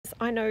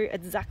I know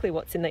exactly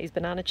what's in these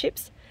banana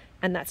chips,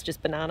 and that's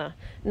just banana.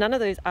 None of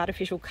those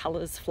artificial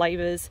colors,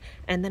 flavors,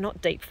 and they're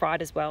not deep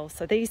fried as well.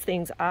 So these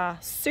things are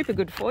super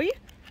good for you,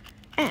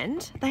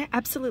 and they're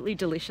absolutely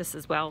delicious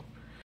as well.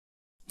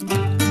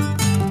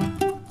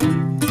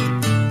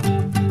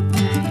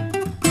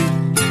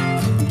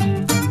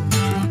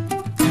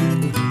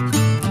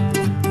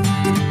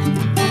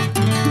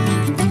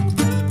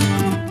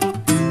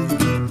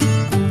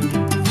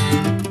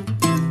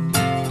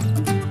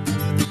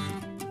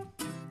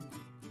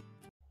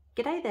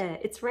 G'day there,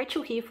 it's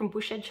Rachel here from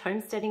Bush Edge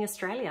Homesteading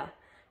Australia,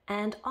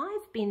 and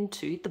I've been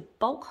to the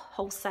bulk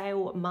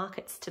wholesale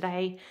markets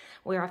today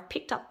where I've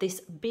picked up this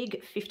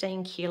big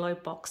 15 kilo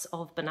box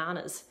of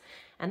bananas,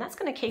 and that's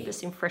going to keep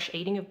us in fresh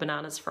eating of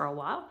bananas for a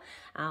while.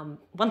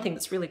 One thing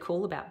that's really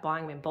cool about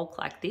buying them in bulk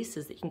like this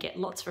is that you can get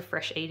lots for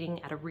fresh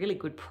eating at a really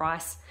good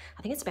price.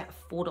 I think it's about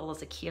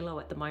 $4 a kilo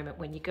at the moment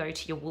when you go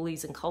to your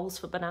Woolies and Coles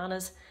for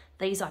bananas.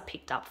 These I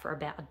picked up for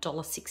about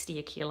 $1.60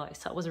 a kilo,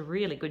 so it was a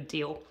really good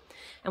deal.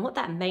 And what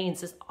that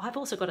means is I've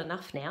also got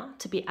enough now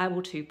to be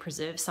able to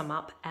preserve some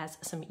up as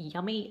some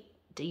yummy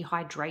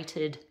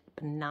dehydrated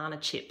banana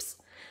chips.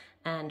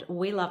 And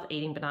we love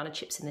eating banana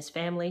chips in this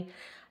family,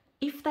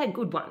 if they're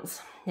good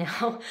ones.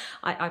 Now,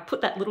 I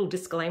put that little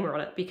disclaimer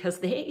on it because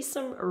there is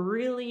some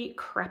really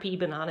crappy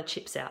banana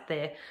chips out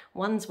there,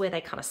 ones where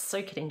they kind of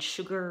soak it in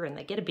sugar and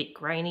they get a bit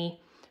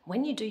grainy.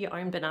 When you do your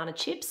own banana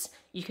chips,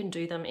 you can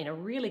do them in a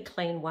really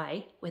clean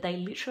way where they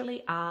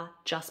literally are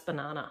just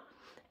banana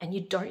and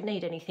you don't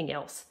need anything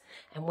else.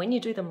 And when you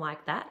do them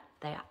like that,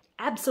 they are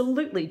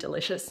absolutely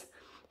delicious.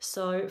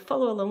 So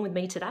follow along with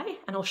me today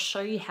and I'll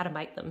show you how to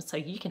make them so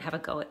you can have a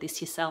go at this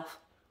yourself.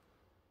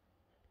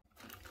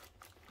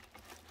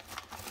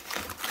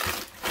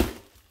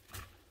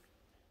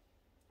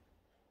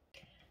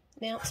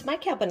 Now, to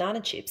make our banana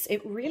chips,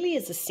 it really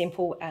is as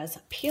simple as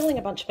peeling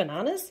a bunch of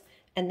bananas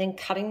and then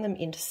cutting them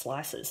into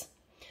slices.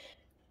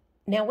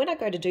 Now, when I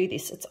go to do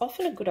this, it's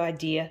often a good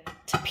idea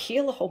to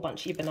peel a whole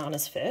bunch of your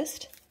bananas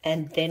first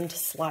and then to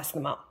slice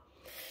them up.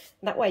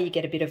 That way you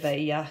get a bit of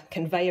a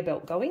conveyor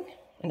belt going,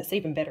 and it's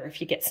even better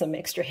if you get some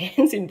extra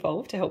hands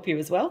involved to help you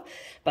as well.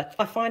 But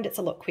I find it's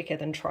a lot quicker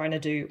than trying to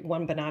do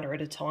one banana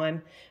at a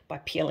time by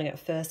peeling it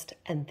first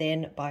and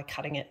then by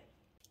cutting it.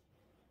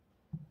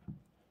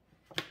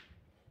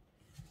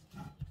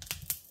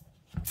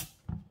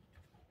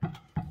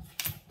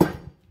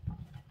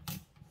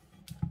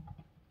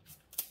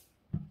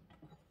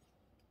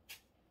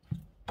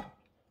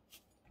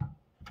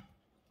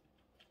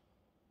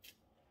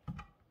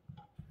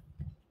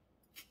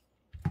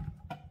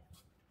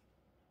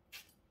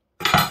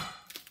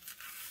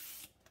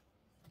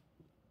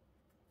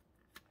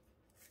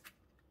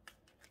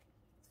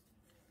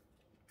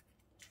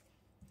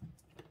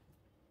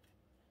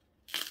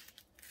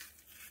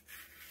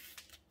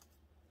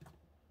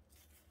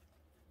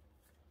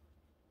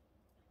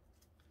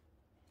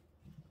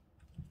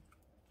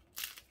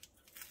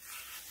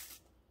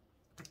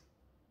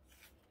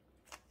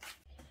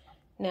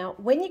 Now,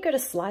 when you go to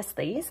slice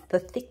these, the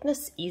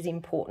thickness is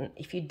important.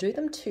 If you do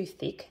them too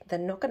thick, they're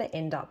not going to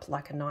end up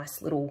like a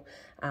nice little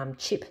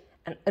chip.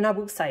 And I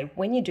will say,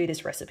 when you do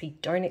this recipe,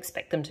 don't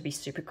expect them to be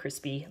super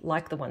crispy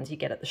like the ones you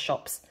get at the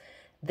shops.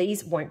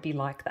 These won't be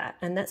like that.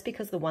 And that's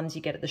because the ones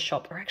you get at the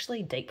shop are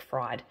actually deep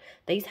fried.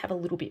 These have a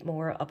little bit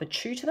more of a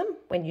chew to them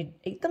when you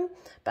eat them.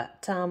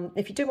 But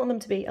if you do want them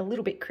to be a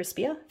little bit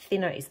crispier,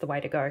 thinner is the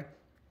way to go.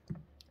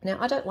 Now,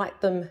 I don't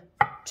like them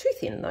too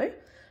thin though.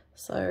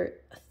 So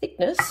a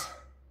thickness,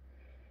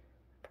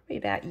 probably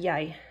about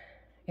yay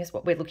is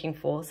what we're looking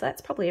for. So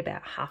that's probably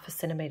about 1/2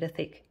 centimetre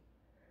thick.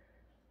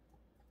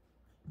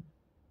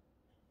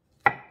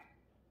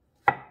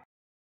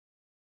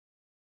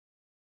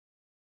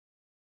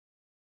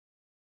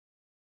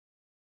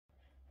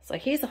 So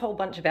here's a whole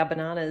bunch of our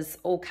bananas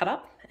all cut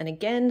up. And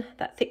again,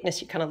 that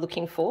thickness you're kind of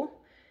looking for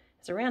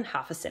is around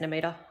 1/2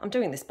 centimetre. I'm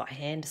doing this by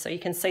hand, so you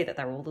can see that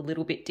they're all a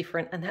little bit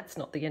different, and that's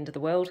not the end of the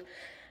world.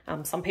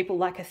 Some people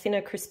like a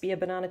thinner, crispier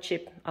banana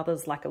chip.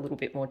 Others like a little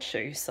bit more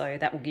chew, so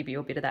that will give you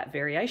a bit of that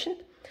variation.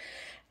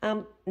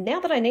 Now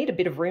that I need a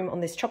bit of room on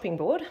this chopping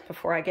board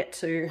before I get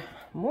to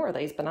more of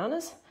these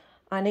bananas,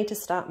 I need to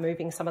start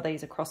moving some of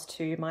these across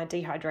to my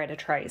dehydrator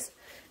trays.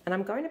 And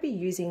I'm going to be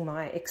using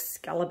my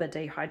Excalibur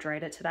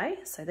dehydrator today.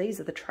 So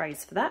these are the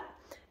trays for that.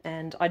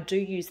 And I do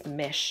use the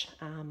mesh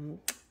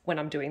when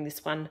I'm doing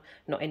this one,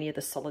 not any of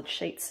the solid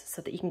sheets,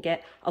 so that you can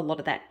get a lot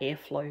of that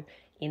airflow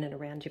in and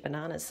around your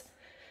bananas.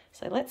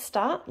 So let's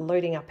start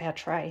loading up our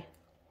tray.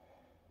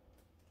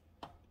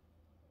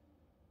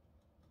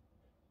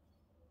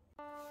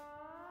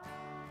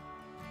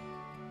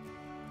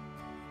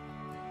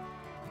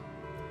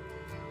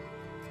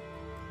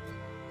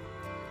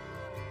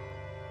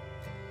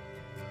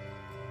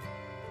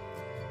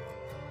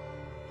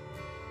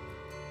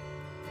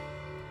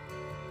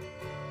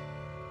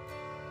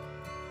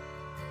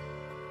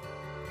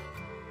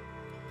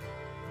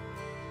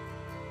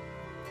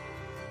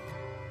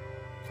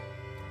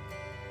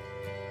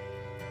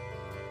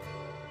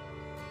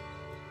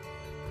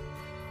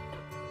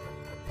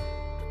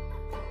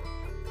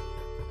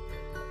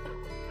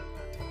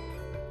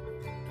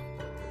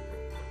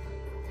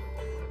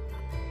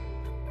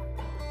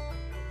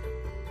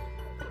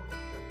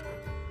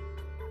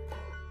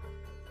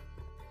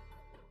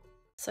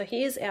 So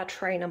here's our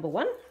tray number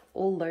 1,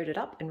 all loaded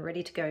up and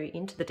ready to go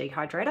into the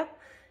dehydrator.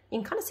 You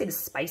can kind of see the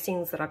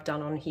spacings that I've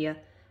done on here.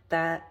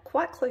 They're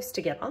quite close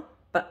together,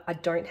 but I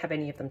don't have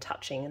any of them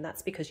touching, and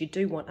that's because you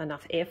do want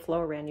enough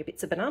airflow around your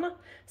bits of banana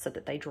so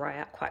that they dry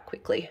out quite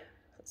quickly.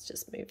 Let's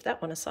just move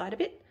that one aside a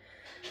bit.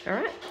 All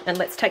right, and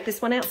let's take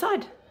this one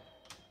outside.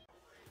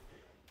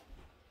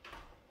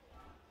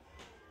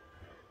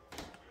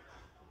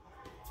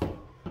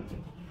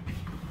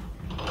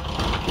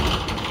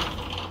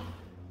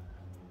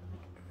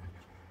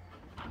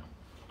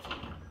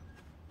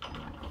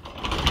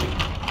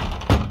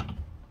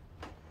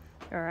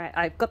 All right,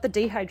 I've got the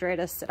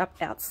dehydrator set up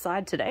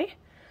outside today,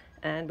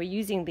 and we're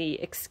using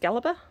the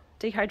Excalibur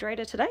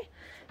dehydrator today.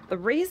 The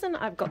reason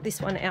I've got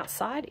this one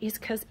outside is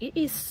because it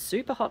is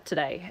super hot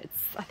today.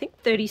 It's, I think,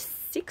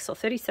 36 or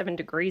 37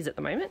 degrees at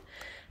the moment,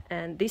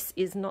 and this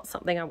is not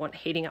something I want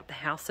heating up the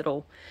house at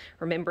all.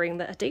 Remembering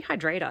that a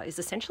dehydrator is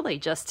essentially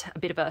just a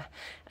bit of a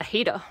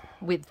heater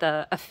with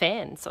a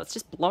fan, so it's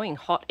just blowing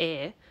hot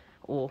air,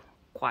 or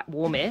quite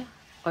warm air,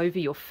 over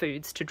your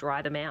foods to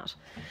dry them out.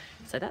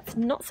 So that's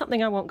not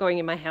something I want going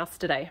in my house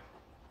today.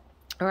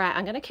 All right,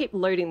 I'm going to keep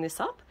loading this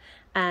up,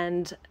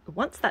 and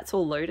once that's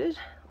all loaded,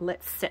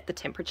 let's set the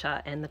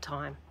temperature and the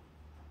time.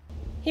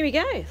 Here we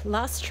go,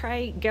 last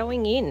tray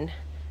going in.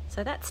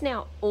 So that's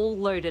now all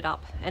loaded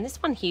up, and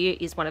this one here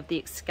is one of the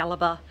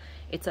Excalibur.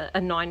 It's a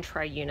 9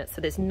 tray unit,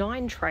 so there's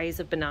 9 trays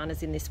of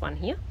bananas in this one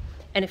here.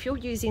 And if you're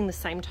using the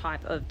same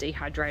type of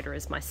dehydrator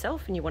as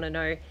myself and you want to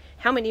know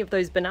how many of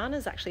those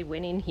bananas actually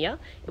went in here,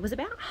 it was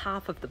about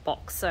half of the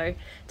box. So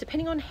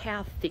depending on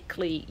how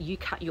thickly you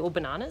cut your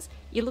bananas,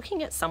 you're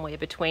looking at somewhere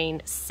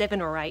between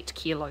 7 or 8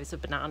 kilos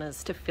of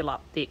bananas to fill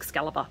up the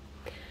Excalibur.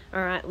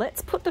 All right,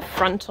 let's put the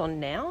front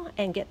on now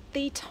and get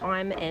the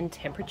time and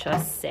temperature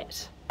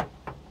set.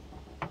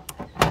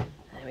 There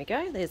we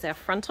go, there's our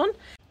front on.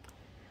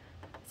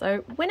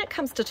 So when it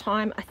comes to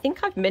time, I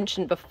think I've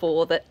mentioned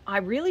before that I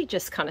really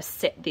just kind of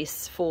set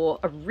this for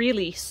a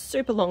really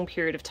super long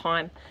period of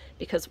time,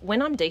 because when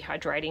I'm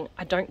dehydrating,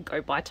 I don't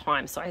go by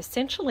time. So I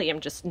essentially am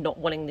just not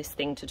wanting this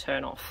thing to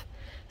turn off.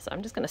 So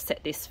I'm just going to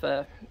set this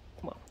for,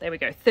 well, there we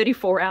go,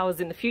 34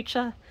 hours in the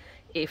future.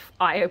 If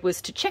I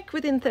was to check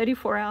within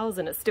 34 hours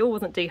and it still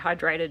wasn't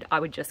dehydrated, I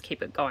would just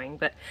keep it going.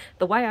 But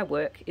the way I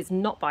work is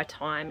not by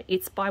time,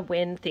 it's by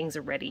when things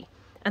are ready.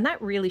 And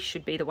that really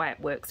should be the way it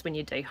works when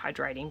you're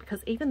dehydrating,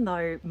 because even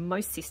though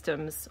most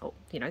systems, or,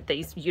 you know,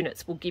 these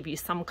units will give you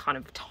some kind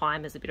of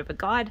time as a bit of a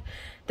guide,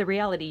 the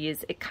reality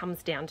is it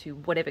comes down to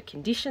whatever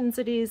conditions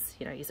it is.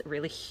 You know, is it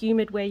really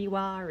humid where you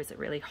are? Is it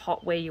really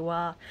hot where you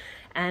are?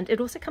 And it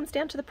also comes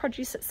down to the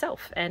produce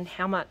itself and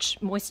how much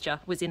moisture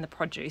was in the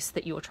produce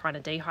that you're trying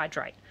to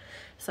dehydrate.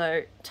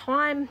 So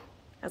time,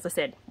 as I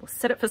said, we'll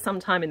set it for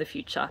some time in the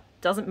future.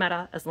 Doesn't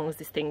matter as long as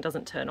this thing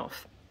doesn't turn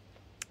off.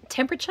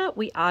 Temperature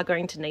we are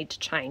going to need to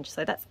change,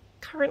 so that's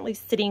currently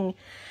sitting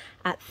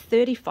at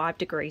 35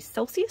 degrees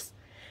Celsius,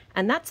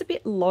 and that's a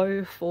bit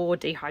low for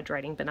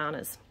dehydrating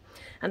bananas.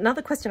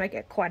 Another question I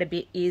get quite a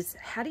bit is,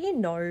 how do you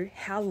know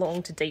how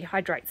long to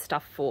dehydrate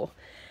stuff for?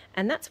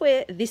 And that's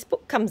where this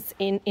book comes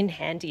in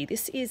handy.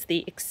 This is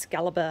the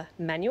Excalibur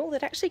manual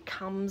that actually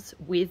comes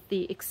with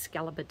the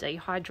Excalibur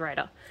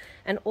dehydrator,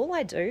 and all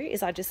I do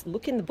is I just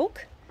look in the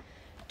book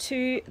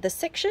to the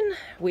section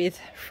with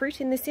fruit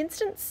in this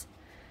instance.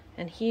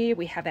 And here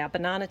we have our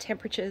banana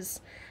temperatures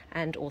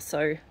and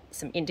also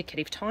some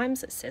indicative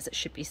times. It says it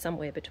should be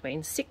somewhere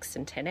between 6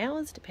 and 10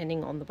 hours,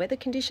 depending on the weather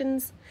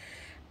conditions.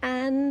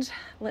 And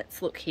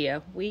let's look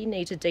here. We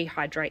need to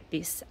dehydrate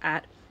this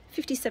at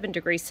 57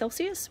 degrees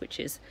Celsius, which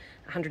is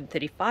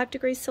 135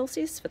 degrees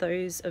Celsius for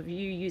those of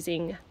you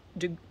using,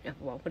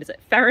 well, what is it,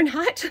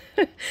 Fahrenheit?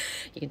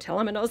 You can tell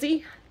I'm an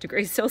Aussie.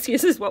 Degrees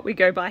Celsius is what we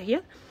go by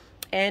here.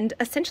 And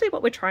essentially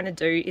what we're trying to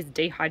do is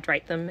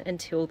dehydrate them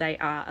until they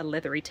are a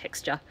leathery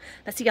texture.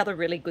 That's the other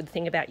really good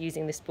thing about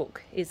using this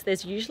book, is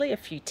there's usually a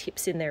few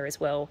tips in there as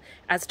well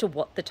as to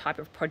what the type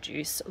of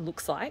produce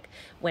looks like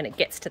when it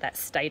gets to that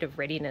state of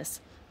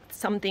readiness.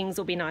 Some things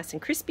will be nice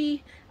and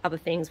crispy, other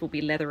things will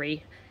be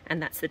leathery,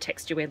 and that's the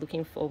texture we're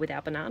looking for with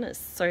our bananas.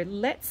 So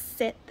let's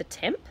set the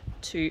temp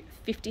to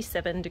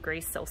 57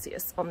 degrees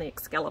Celsius on the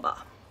Excalibur.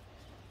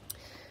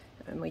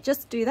 And we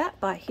just do that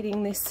by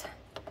hitting this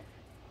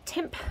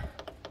temp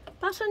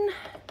button.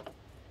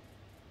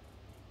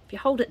 If you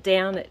hold it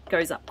down, it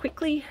goes up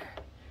quickly.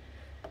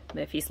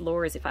 Murphy's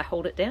law is if I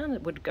hold it down,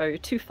 it would go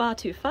too far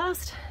too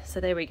fast. So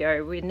there we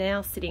go, we're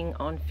now sitting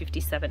on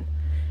 57.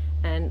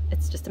 And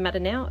it's just a matter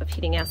now of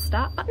hitting our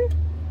start button,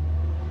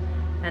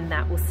 and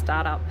that will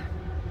start up.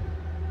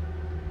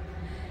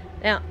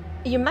 Now,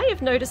 you may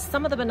have noticed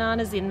some of the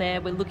bananas in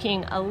there were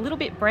looking a little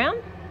bit brown,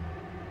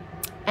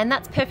 and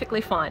that's perfectly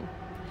fine.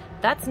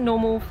 That's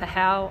normal for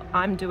how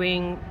I'm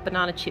doing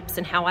banana chips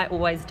and how I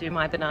always do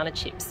my banana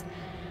chips.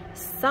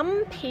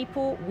 Some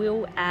people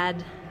will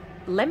add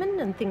lemon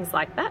and things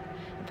like that.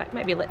 In fact,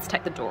 maybe let's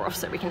take the door off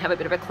so we can have a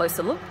bit of a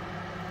closer look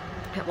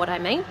at what I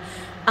mean.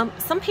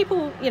 Some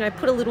people, you know,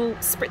 put a little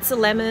spritz of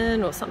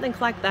lemon or something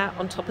like that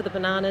on top of the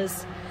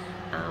bananas.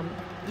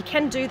 You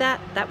can do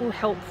that. That will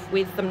help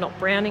with them not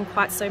browning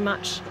quite so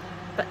much.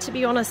 But to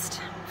be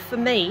honest, for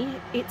me,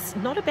 it's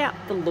not about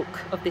the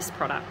look of this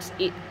product.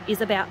 It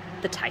is about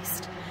the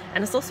taste.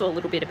 And it's also a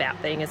little bit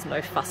about being as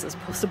no fuss as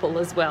possible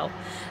as well.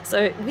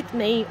 So with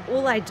me,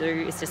 all I do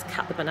is just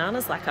cut the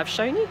bananas like I've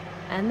shown you,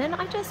 and then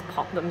I just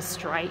pop them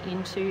straight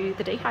into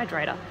the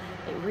dehydrator.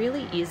 It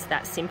really is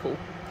that simple.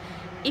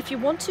 If you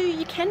want to,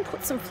 you can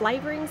put some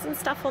flavorings and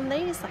stuff on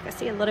these. Like I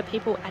see a lot of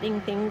people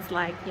adding things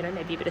like, you know,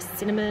 maybe a bit of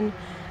cinnamon,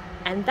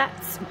 and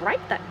that's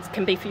great. That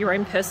can be for your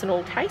own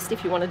personal taste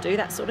if you want to do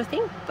that sort of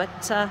thing.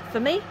 But for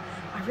me,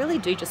 I really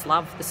do just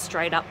love the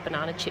straight up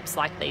banana chips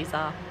like these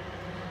are.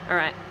 All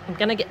right, I'm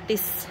gonna get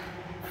this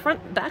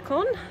front back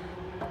on,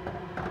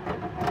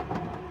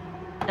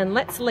 and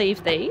let's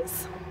leave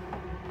these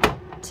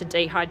to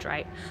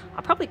dehydrate.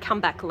 I'll probably come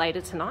back later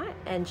tonight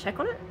and check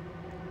on it.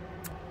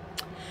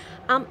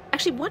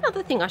 Actually, one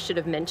other thing I should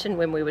have mentioned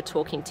when we were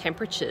talking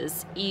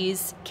temperatures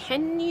is,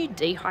 can you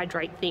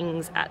dehydrate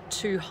things at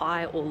too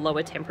high or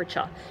lower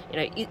temperature? You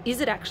know, is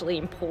it actually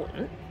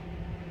important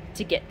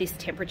to get this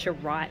temperature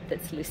right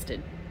that's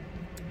listed?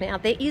 Now,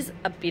 there is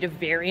a bit of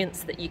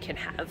variance that you can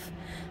have,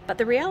 but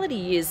the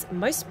reality is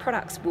most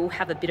products will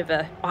have a bit of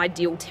an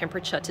ideal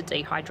temperature to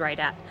dehydrate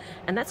at,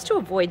 and that's to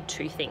avoid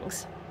two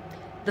things.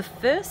 The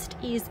first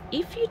is,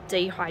 if you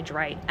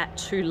dehydrate at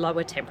too low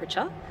a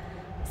temperature,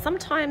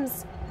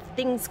 sometimes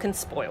things can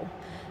spoil.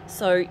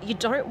 So you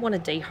don't want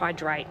to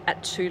dehydrate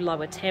at too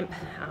low a temp.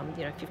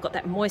 You know, if you've got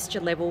that moisture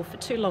level for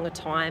too long a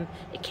time,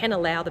 it can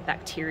allow the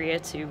bacteria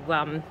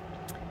to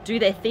do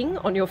their thing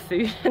on your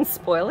food and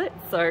spoil it.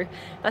 So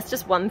that's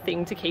just one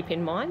thing to keep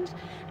in mind.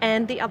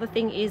 And the other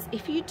thing is,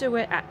 if you do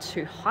it at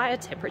too high a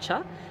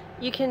temperature,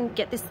 you can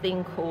get this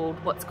thing called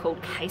what's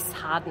called case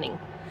hardening.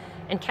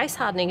 And case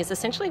hardening is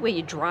essentially where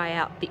you dry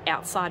out the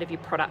outside of your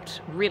product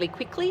really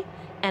quickly,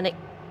 and it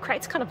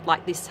creates kind of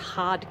like this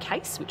hard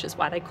case, which is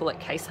why they call it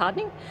case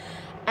hardening.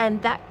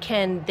 And that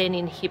can then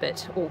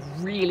inhibit or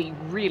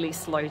really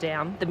slow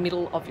down the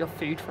middle of your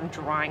food from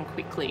drying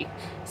quickly.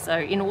 So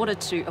in order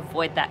to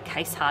avoid that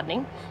case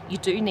hardening, you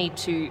do need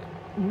to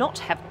not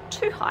have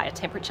too high a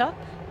temperature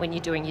when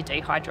you're doing your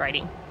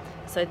dehydrating.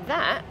 So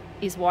that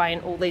is why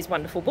in all these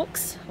wonderful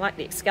books, like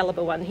the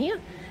Excalibur one here,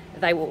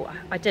 they will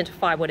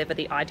identify whatever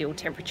the ideal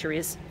temperature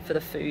is for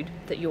the food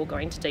that you're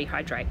going to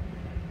dehydrate.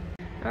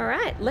 All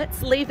right,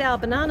 let's leave our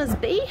bananas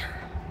be.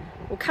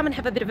 We'll come and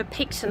have a bit of a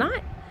peek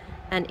tonight.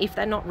 And if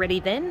they're not ready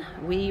then,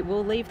 we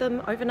will leave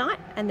them overnight,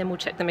 and then we'll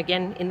check them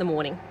again in the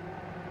morning.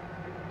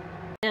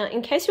 Now,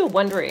 in case you're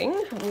wondering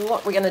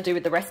what we're going to do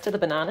with the rest of the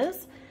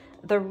bananas,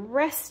 the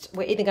rest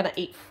we're either going to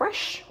eat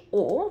fresh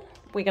or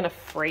we're going to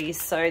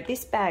freeze. So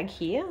this bag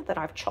here that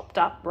I've chopped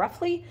up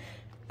roughly,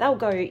 they'll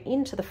go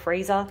into the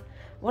freezer.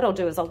 What I'll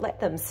do is I'll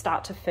let them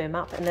start to firm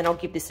up, and then I'll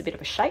give this a bit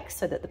of a shake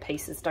so that the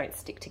pieces don't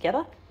stick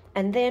together.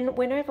 And then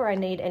whenever I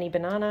need any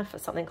banana for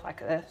something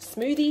like a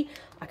smoothie,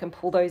 I can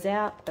pull those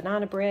out,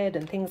 banana bread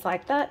and things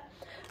like that.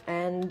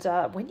 And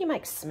when you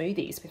make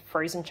smoothies with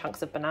frozen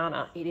chunks of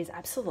banana, it is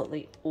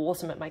absolutely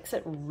awesome. It makes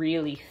it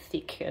really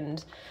thick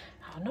and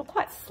not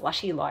quite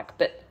slushy like,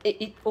 but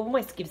it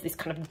almost gives this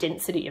kind of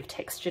density of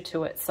texture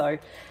to it. So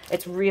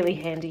it's really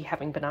handy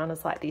having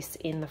bananas like this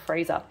in the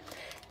freezer.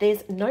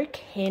 There's no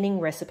canning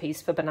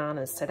recipes for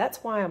bananas, so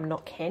that's why I'm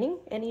not canning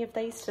any of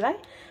these today.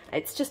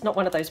 It's just not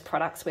one of those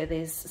products where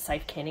there's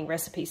safe canning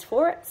recipes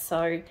for it.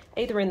 So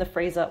either in the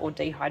freezer or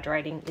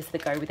dehydrating is the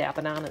go with our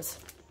bananas.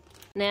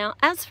 Now,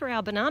 as for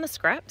our banana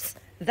scraps,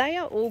 they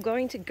are all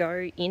going to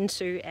go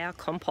into our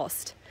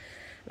compost.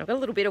 And I've got a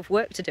little bit of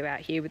work to do out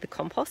here with the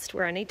compost,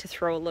 where I need to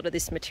throw a lot of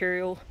this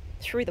material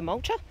through the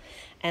mulcher,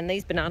 and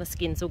these banana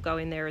skins will go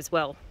in there as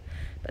well.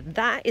 But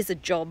that is a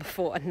job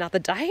for another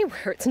day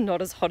where it's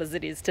not as hot as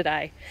it is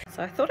today.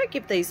 So I thought I'd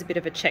give these a bit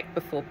of a check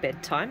before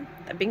bedtime.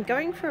 They've been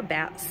going for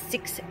about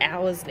 6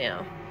 hours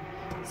now.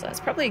 So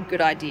it's probably a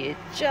good idea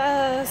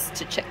just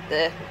to check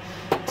the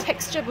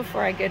texture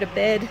before I go to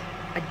bed.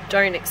 I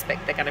don't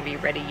expect they're going to be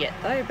ready yet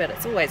though, but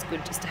it's always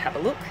good just to have a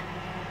look.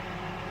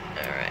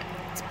 All right,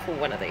 let's pull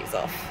one of these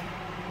off.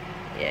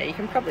 Yeah, you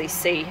can probably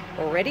see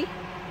already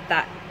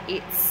that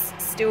it's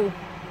still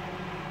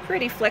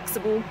pretty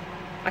flexible.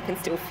 I can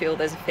still feel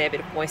there's a fair bit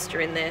of moisture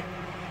in there.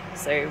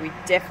 So we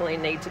definitely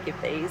need to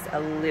give these a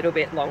little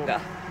bit longer.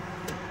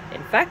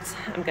 In fact,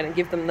 I'm going to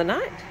give them the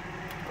night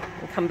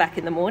and come back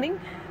in the morning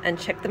and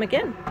check them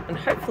again. And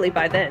hopefully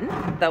by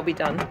then they'll be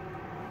done.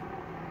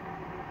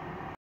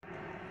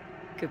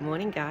 Good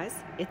morning, guys.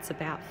 It's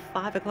about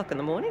 5 o'clock in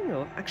the morning,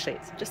 or actually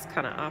it's just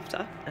kind of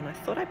after. And I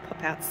thought I'd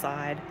pop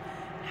outside,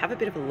 have a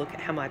bit of a look at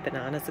how my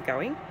bananas are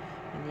going.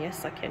 And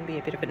yes, I can be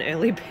a bit of an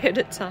early bird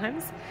at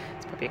times.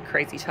 It's probably a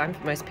crazy time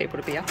for most people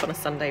to be up on a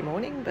Sunday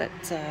morning, but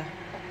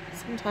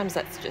sometimes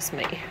that's just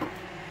me.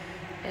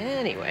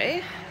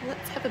 Anyway,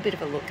 let's have a bit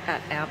of a look at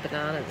our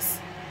bananas.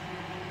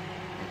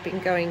 They've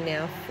been going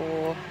now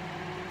for,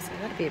 so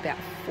that'll be about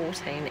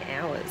 14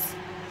 hours.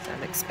 So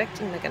I'm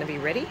expecting they're going to be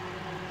ready.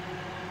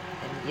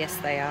 And yes,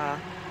 they are.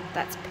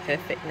 That's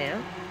perfect now.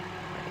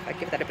 If I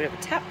give that a bit of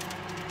a tap,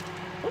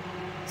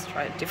 let's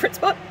try a different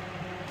spot.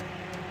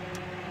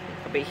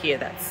 probably hear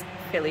that's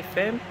fairly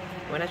firm.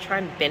 When I try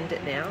and bend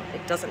it now,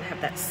 it doesn't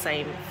have that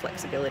same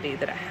flexibility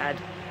that it had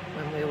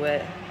when we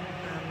were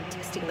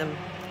testing them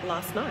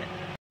last night.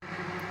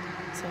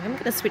 So I'm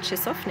going to switch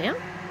this off now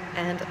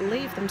and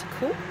leave them to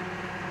cool.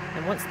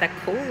 And once they're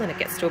cool and it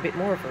gets to a bit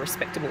more of a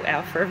respectable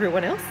hour for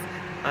everyone else,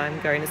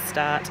 I'm going to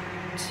start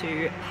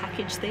to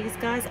package these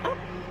guys up.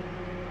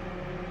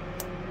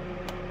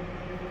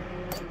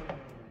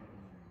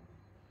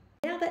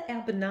 Now that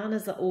our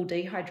bananas are all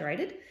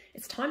dehydrated,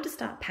 it's time to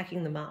start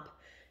packing them up.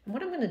 And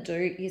what I'm going to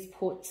do is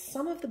put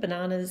some of the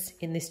bananas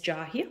in this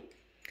jar here,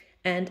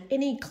 and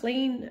any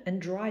clean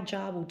and dry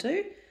jar will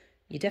do.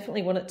 You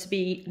definitely want it to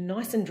be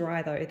nice and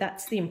dry though,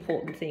 that's the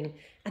important thing.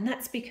 And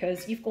that's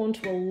because you've gone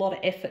to a lot of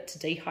effort to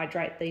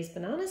dehydrate these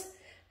bananas,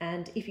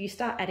 and if you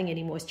start adding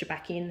any moisture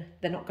back in,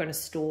 they're not going to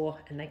store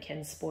and they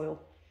can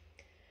spoil.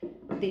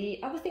 The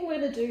other thing we're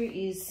going to do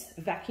is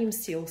vacuum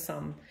seal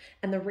some.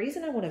 And the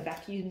reason I want to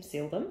vacuum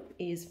seal them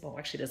is, well,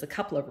 actually there's a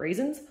couple of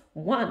reasons.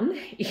 One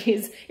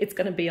is it's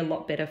going to be a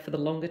lot better for the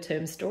longer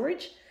term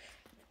storage.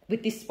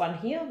 With this one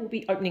here, we'll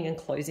be opening and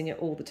closing it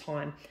all the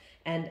time.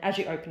 And as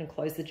you open and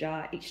close the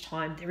jar each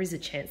time, there is a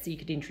chance that you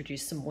could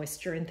introduce some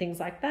moisture and things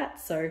like that.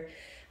 So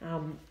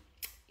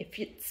if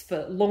it's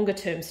for longer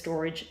term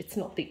storage, it's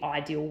not the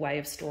ideal way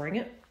of storing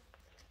it.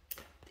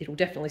 It'll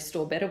definitely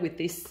store better with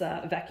this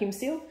vacuum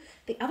seal.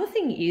 The other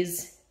thing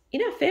is,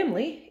 in our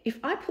family, if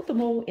I put them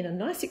all in a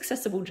nice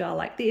accessible jar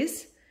like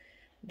this,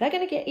 they're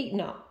going to get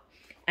eaten up.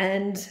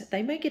 And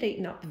they may get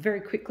eaten up very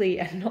quickly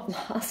and not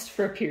last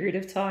for a period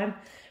of time.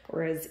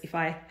 Whereas if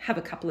I have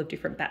a couple of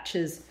different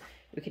batches,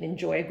 we can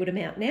enjoy a good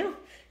amount now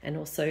and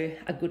also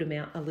a good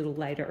amount a little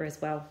later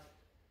as well.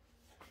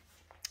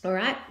 All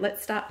right,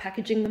 let's start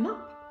packaging them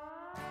up.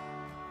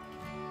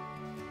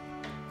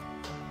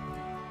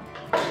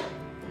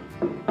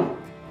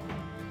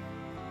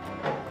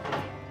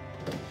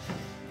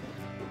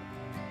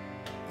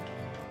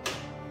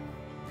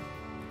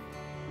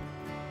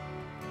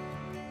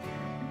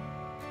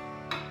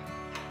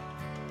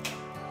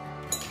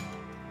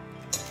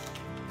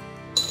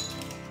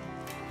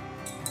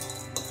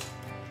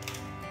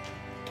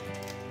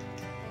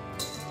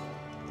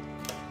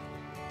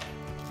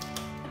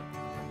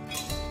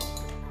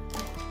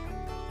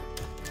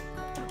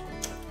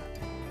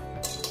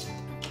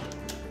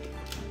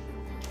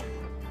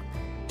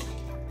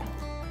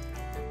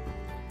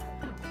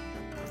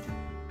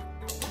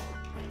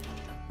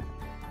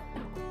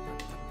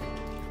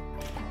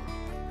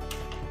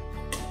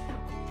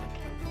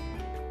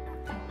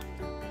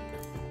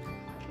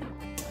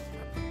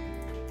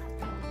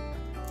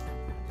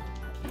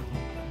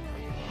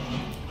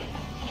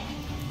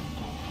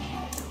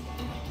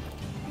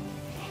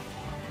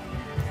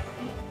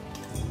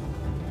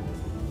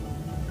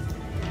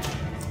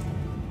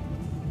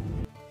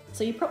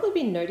 So you've probably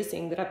been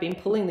noticing that I've been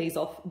pulling these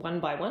off one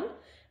by one,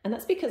 and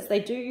that's because they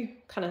do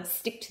kind of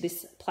stick to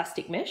this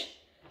plastic mesh.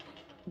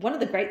 One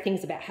of the great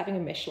things about having a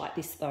mesh like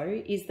this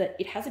though is that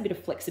it has a bit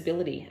of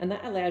flexibility, and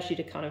that allows you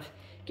to kind of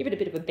give it a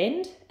bit of a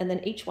bend, and then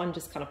each one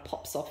just kind of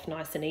pops off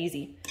nice and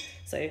easy.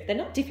 So they're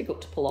not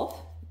difficult to pull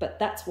off, but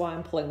that's why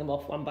I'm pulling them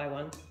off one by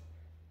one.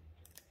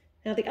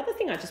 Now the other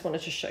thing I just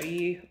wanted to show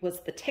you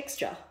was the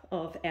texture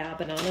of our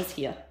bananas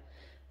here.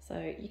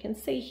 So you can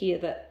see here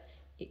that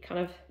it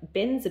kind of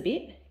bends a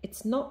bit.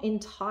 It's not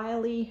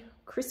entirely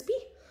crispy,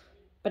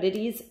 but it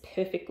is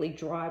perfectly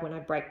dry when I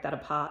break that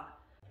apart.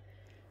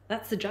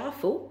 That's the jar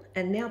full,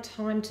 and now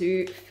time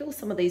to fill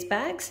some of these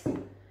bags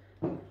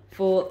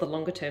for the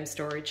longer term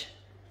storage.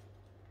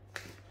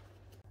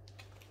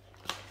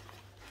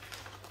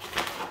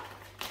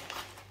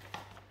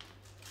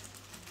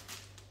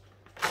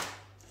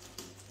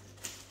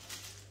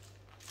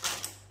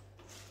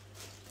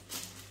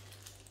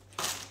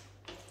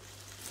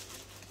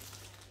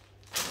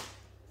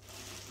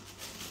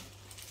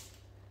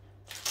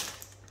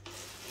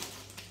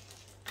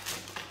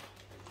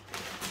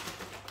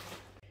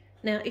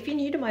 Now, if you're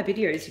new to my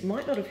videos, you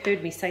might not have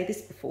heard me say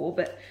this before,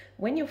 but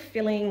when you're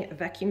filling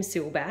vacuum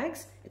seal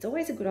bags, it's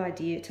always a good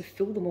idea to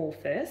fill them all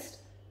first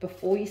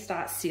before you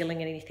start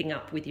sealing anything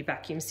up with your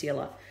vacuum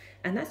sealer.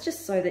 And that's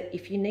just so that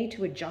if you need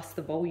to adjust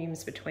the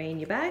volumes between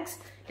your bags,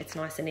 it's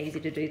nice and easy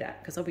to do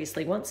that, because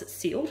obviously once it's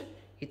sealed,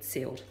 it's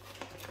sealed.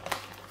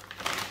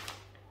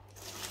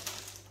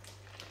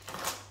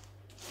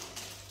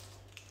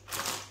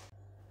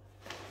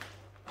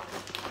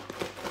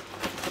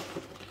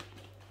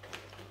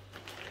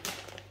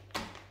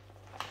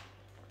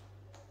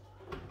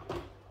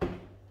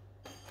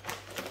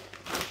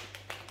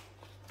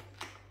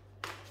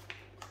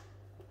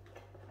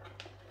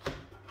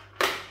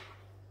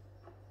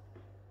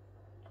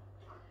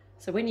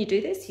 So when you do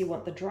this, you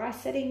want the dry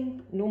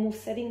setting, normal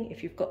setting,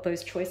 if you've got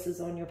those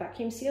choices on your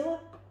vacuum sealer,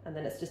 and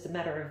then it's just a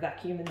matter of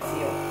vacuum and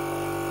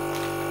seal.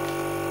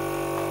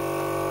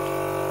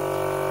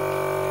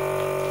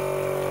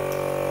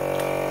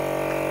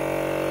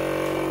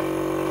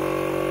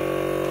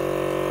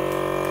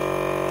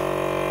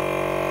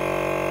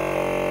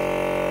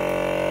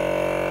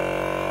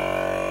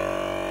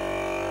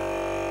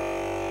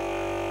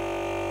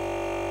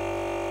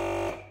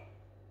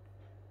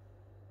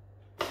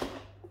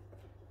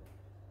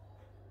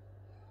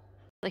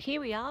 So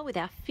here we are with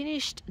our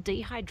finished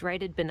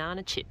dehydrated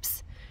banana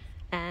chips,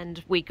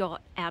 and we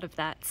got out of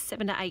that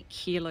 7 to 8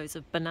 kilos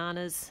of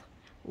bananas,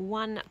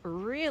 one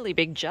really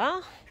big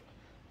jar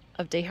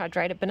of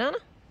dehydrated banana,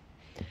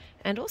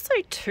 and also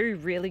 2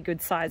 really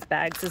good sized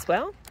bags as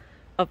well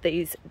of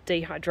these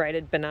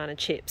dehydrated banana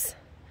chips.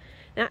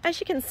 Now, as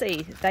you can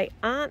see, they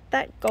aren't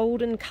that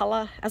golden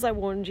colour, as I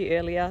warned you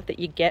earlier, that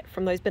you get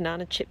from those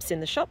banana chips in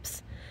the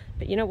shops.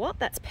 But you know what?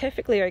 That's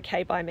perfectly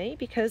okay by me,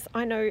 because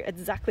I know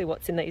exactly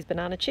what's in these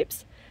banana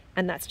chips,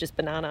 and that's just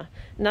banana.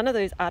 None of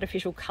those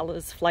artificial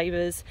colours,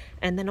 flavours,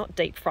 and they're not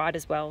deep fried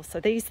as well. So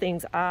these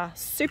things are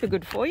super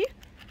good for you,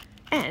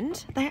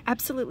 and they're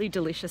absolutely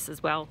delicious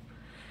as well.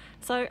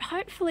 So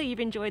hopefully you've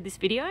enjoyed this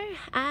video,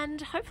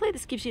 and hopefully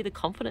this gives you the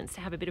confidence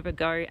to have a bit of a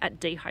go at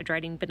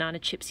dehydrating banana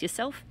chips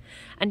yourself,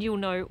 and you'll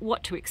know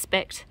what to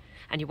expect,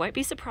 and you won't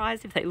be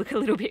surprised if they look a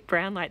little bit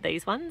brown like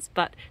these ones,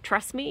 but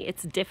trust me,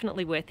 it's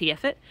definitely worth the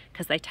effort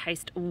because they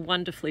taste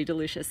wonderfully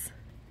delicious.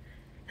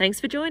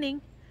 Thanks for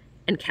joining,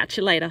 and catch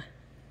you later.